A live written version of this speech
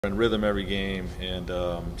in rhythm every game, and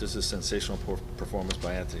just a sensational performance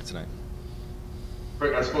by Anthony tonight.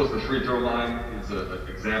 Craig, I suppose the free throw line is an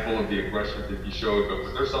example of the aggression that he showed, but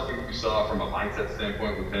was there something that you saw from a mindset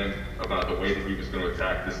standpoint with him about the way that he was going to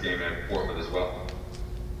attack this game and Portland as well?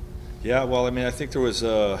 Yeah, well, I mean, I think there was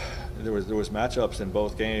matchups in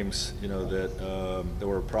both games, that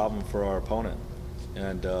were a problem for our opponent,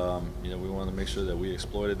 and we wanted to make sure that we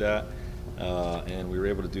exploited that. And we were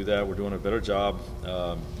able to do that. We're doing a better job,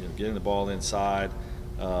 getting the ball inside,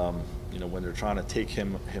 when they're trying to take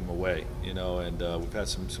him away, and we've had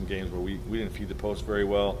some games where we didn't feed the post very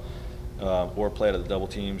well or play out of the double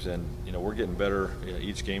teams, and, we're getting better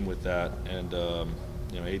each game with that. And,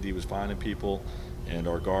 AD was finding people, and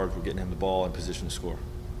our guards were getting him the ball in position to score.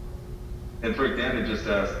 And Frank, Dan had just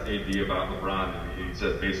asked AD about LeBron. He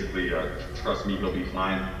said basically, trust me, he'll be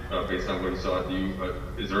fine based on what he saw at you.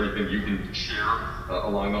 Is there anything you can share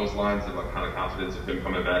along those lines about kind of confidence of him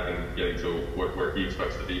coming back and getting to where he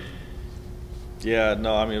expects to be? Yeah,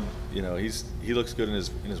 no, I mean, he looks good in his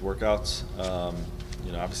workouts.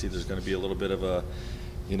 Obviously there's going to be a little bit of a,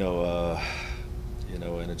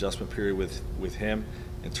 an adjustment period with him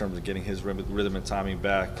in terms of getting his rhythm and timing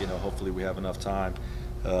back. Hopefully we have enough time.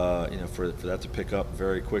 For that to pick up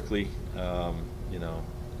very quickly.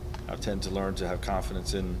 I tend to learn to have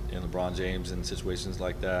confidence in LeBron James in situations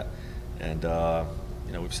like that. And,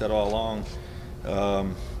 we've said all along,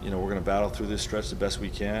 we're going to battle through this stretch the best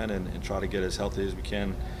we can and try to get as healthy as we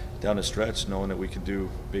can down the stretch, knowing that we can do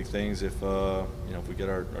big things if we get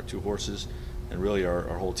our two horses and really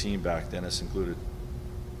our whole team back, Dennis included.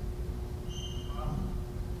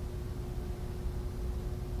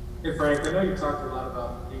 Hey Frank, I know you talked a lot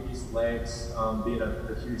about AD's legs being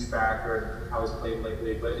a huge factor in how he's played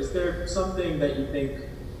lately, but is there something that you think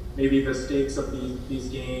maybe the stakes of these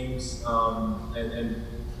games and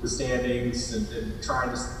the standings and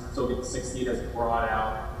trying to still get the 6th seed has brought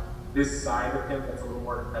out this side of him that's a little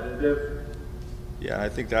more competitive? Yeah, I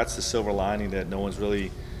think that's the silver lining that no one's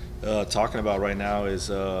really talking about right now is,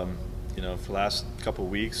 for the last couple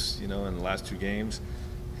of weeks, in the last 2 games,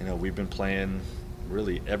 we've been playing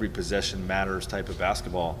really every possession matters type of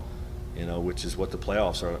basketball, which is what the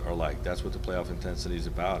playoffs are like. That's what the playoff intensity is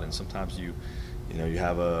about. And sometimes you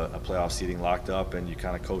have a playoff seeding locked up and you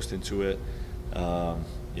kind of coast into it.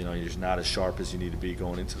 You're just not as sharp as you need to be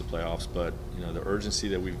going into the playoffs. But the urgency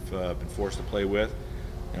that we've been forced to play with,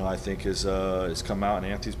 I think has come out in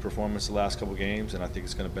Anthony's performance the last couple games, and I think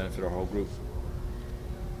it's going to benefit our whole group.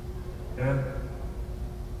 Yeah.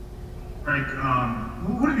 Frank,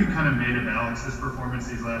 what have you kind of made of Alex's performance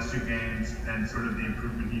these last 2 games and sort of the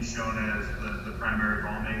improvement he's shown as the primary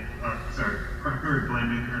primary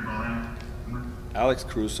playmaker and ball handler? Alex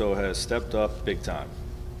Caruso has stepped up big time,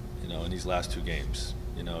 in these last 2 games.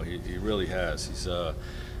 He really has. He's for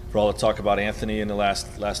all the talk about Anthony in the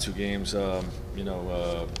last 2 games,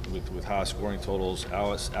 with high scoring totals.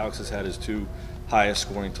 Alex has had his 2 highest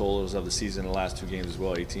scoring totals of the season in the last 2 games as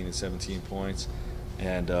well, 18 and 17 points.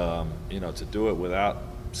 And, to do it without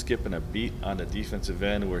skipping a beat on the defensive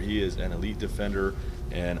end where he is an elite defender.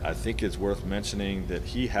 And I think it's worth mentioning that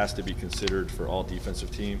he has to be considered for all defensive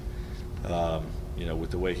team, with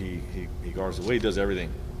the way he guards, the way he does everything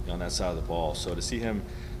on that side of the ball. So to see him,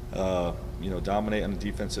 dominate on the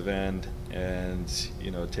defensive end and,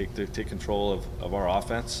 take control of our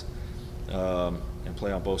offense and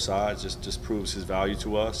play on both sides just proves his value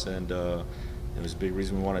to us. And, it was a big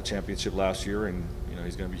reason we won a championship last year, and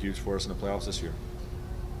he's going to be huge for us in the playoffs this year.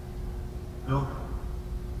 Bill?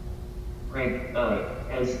 Frank, how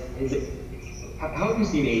have you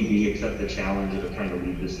seen AD accept the challenge of trying to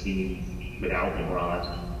lead this team without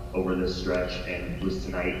LeBron over this stretch, and was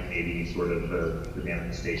tonight maybe sort of the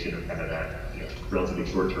manifestation of kind of that relatively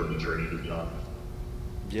short-term journey he's on?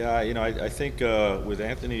 Yeah, I think with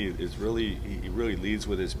Anthony, he really leads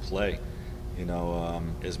with his play.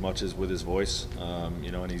 As much as with his voice,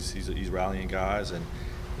 and he's rallying guys and,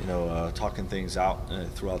 talking things out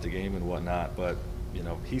throughout the game and whatnot. But,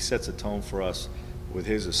 he sets a tone for us with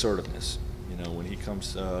his assertiveness. When he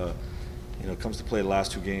comes to play the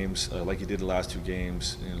last 2 games, like he did the last 2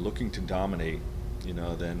 games, looking to dominate,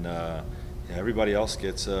 then everybody else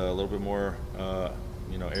gets a little bit more,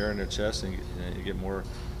 air in their chest, and you get more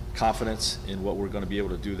confidence in what we're going to be able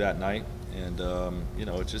to do that night. And,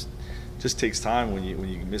 it just takes time when you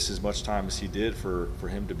miss as much time as he did for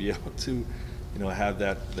him to be able to, have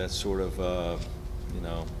that sort of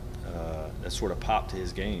that sort of pop to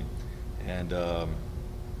his game, and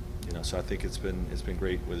so I think it's been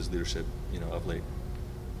great with his leadership, of late.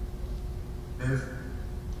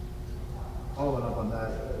 Following up on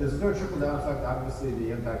that, is there a trickle-down effect? Obviously,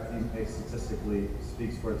 the impact he makes statistically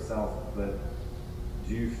speaks for itself, but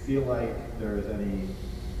do you feel like there's any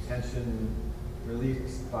tension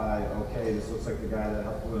released by, okay, this looks like the guy that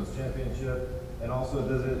helped win his championship? And also,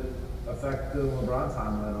 does it affect the LeBron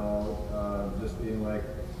timeline at all? Just being like,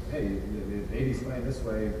 hey, if AD's playing this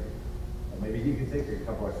way, maybe he can take a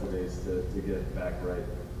couple extra days to get back right.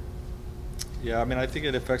 Yeah, I mean, I think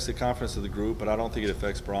it affects the confidence of the group, but I don't think it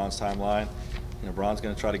affects Bron's timeline. You know, Bron's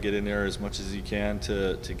going to try to get in there as much as he can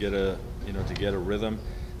to get a rhythm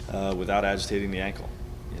without agitating the ankle.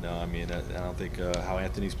 You know, I mean, I don't think how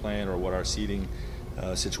Anthony's playing or what our seeding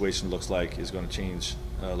situation looks like is going to change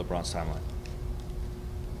LeBron's timeline.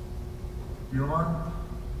 Yilman?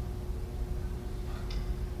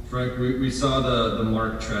 Frank, we saw the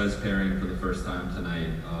Mark Trezz pairing for the first time tonight.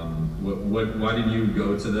 Why did you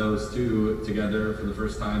go to those two together for the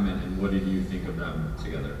first time, and what did you think of them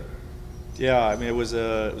together? Yeah, I mean, it was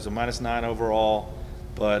a -9 overall,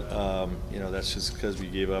 but you know, that's just because we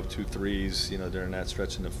gave up 2 threes, you know, during that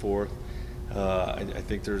stretch in the fourth. I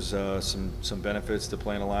think there's some benefits to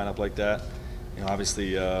playing a lineup like that. You know,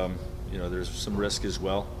 obviously, you know, there's some risk as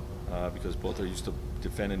well because both are used to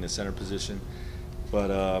defending the center position. But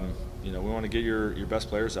you know, we want to get your best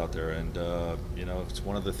players out there, and you know, it's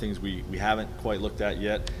one of the things we haven't quite looked at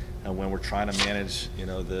yet. And when we're trying to manage, you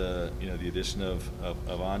know, the addition of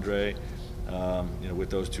Andre, you know, with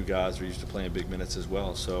those two guys, we're used to playing big minutes as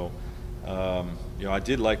well. So you know, I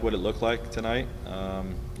did like what it looked like tonight.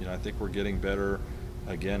 You know, I think we're getting better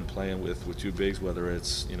again playing with 2 bigs, whether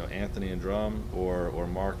it's, you know, Anthony and Drum or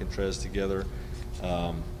Mark and Trezz together.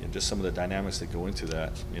 And just some of the dynamics that go into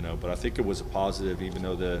that, you know. But I think it was a positive, even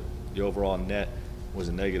though the overall net was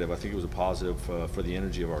a negative. I think it was a positive for the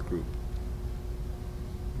energy of our group.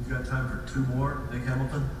 We've got time for 2 more. Nick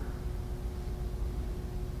Hamilton.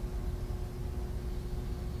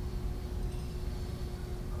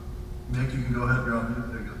 Nick, you can go ahead. You're on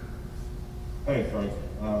mute. There you go. Hey, Frank.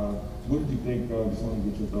 What did you think? Just want to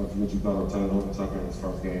get your thoughts. What you thought of Tyler Tucker in his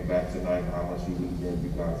first game back tonight, and how much he really gave you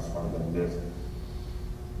guys as far as that list?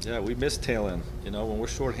 Yeah, we missed Talon. You know, when we're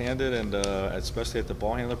short-handed, and especially at the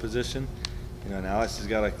ball handler position, you know, and Alex has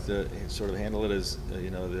got to sort of handle it as you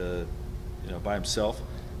know, by himself,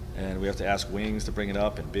 and we have to ask wings to bring it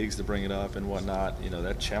up and bigs to bring it up and whatnot. You know,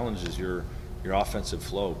 that challenges your offensive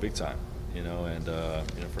flow big time. You know, and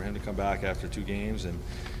you know, for him to come back after 2 games and,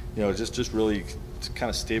 you know, just really to kind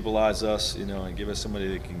of stabilize us, you know, and give us somebody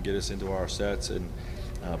that can get us into our sets, and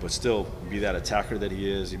but still be that attacker that he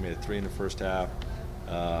is. He made 3 in the first half.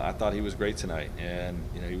 I thought he was great tonight, and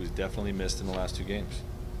you know, he was definitely missed in the last 2 games.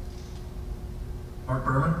 Mark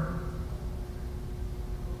Berman.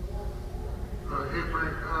 Hey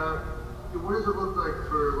Frank, what does it look like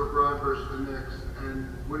for LeBron versus the Knicks, and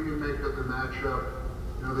what do you make of the matchup?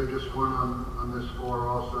 You know, they just won on this score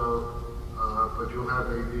also, but you'll have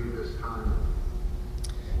AD this time.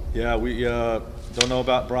 Yeah, we don't know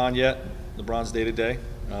about Bron yet. LeBron's day-to-day,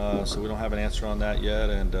 so we don't have an answer on that yet.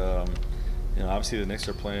 And you know, obviously the Knicks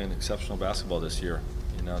are playing exceptional basketball this year.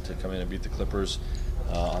 You know, to come in and beat the Clippers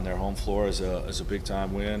on their home floor is a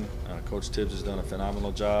big-time win. Coach Tibbs has done a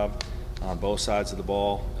phenomenal job on both sides of the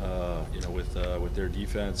ball. You know, with their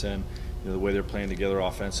defense and, you know, the way they're playing together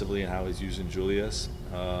offensively and how he's using Julius.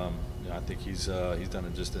 You know, I think he's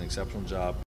done just an exceptional job.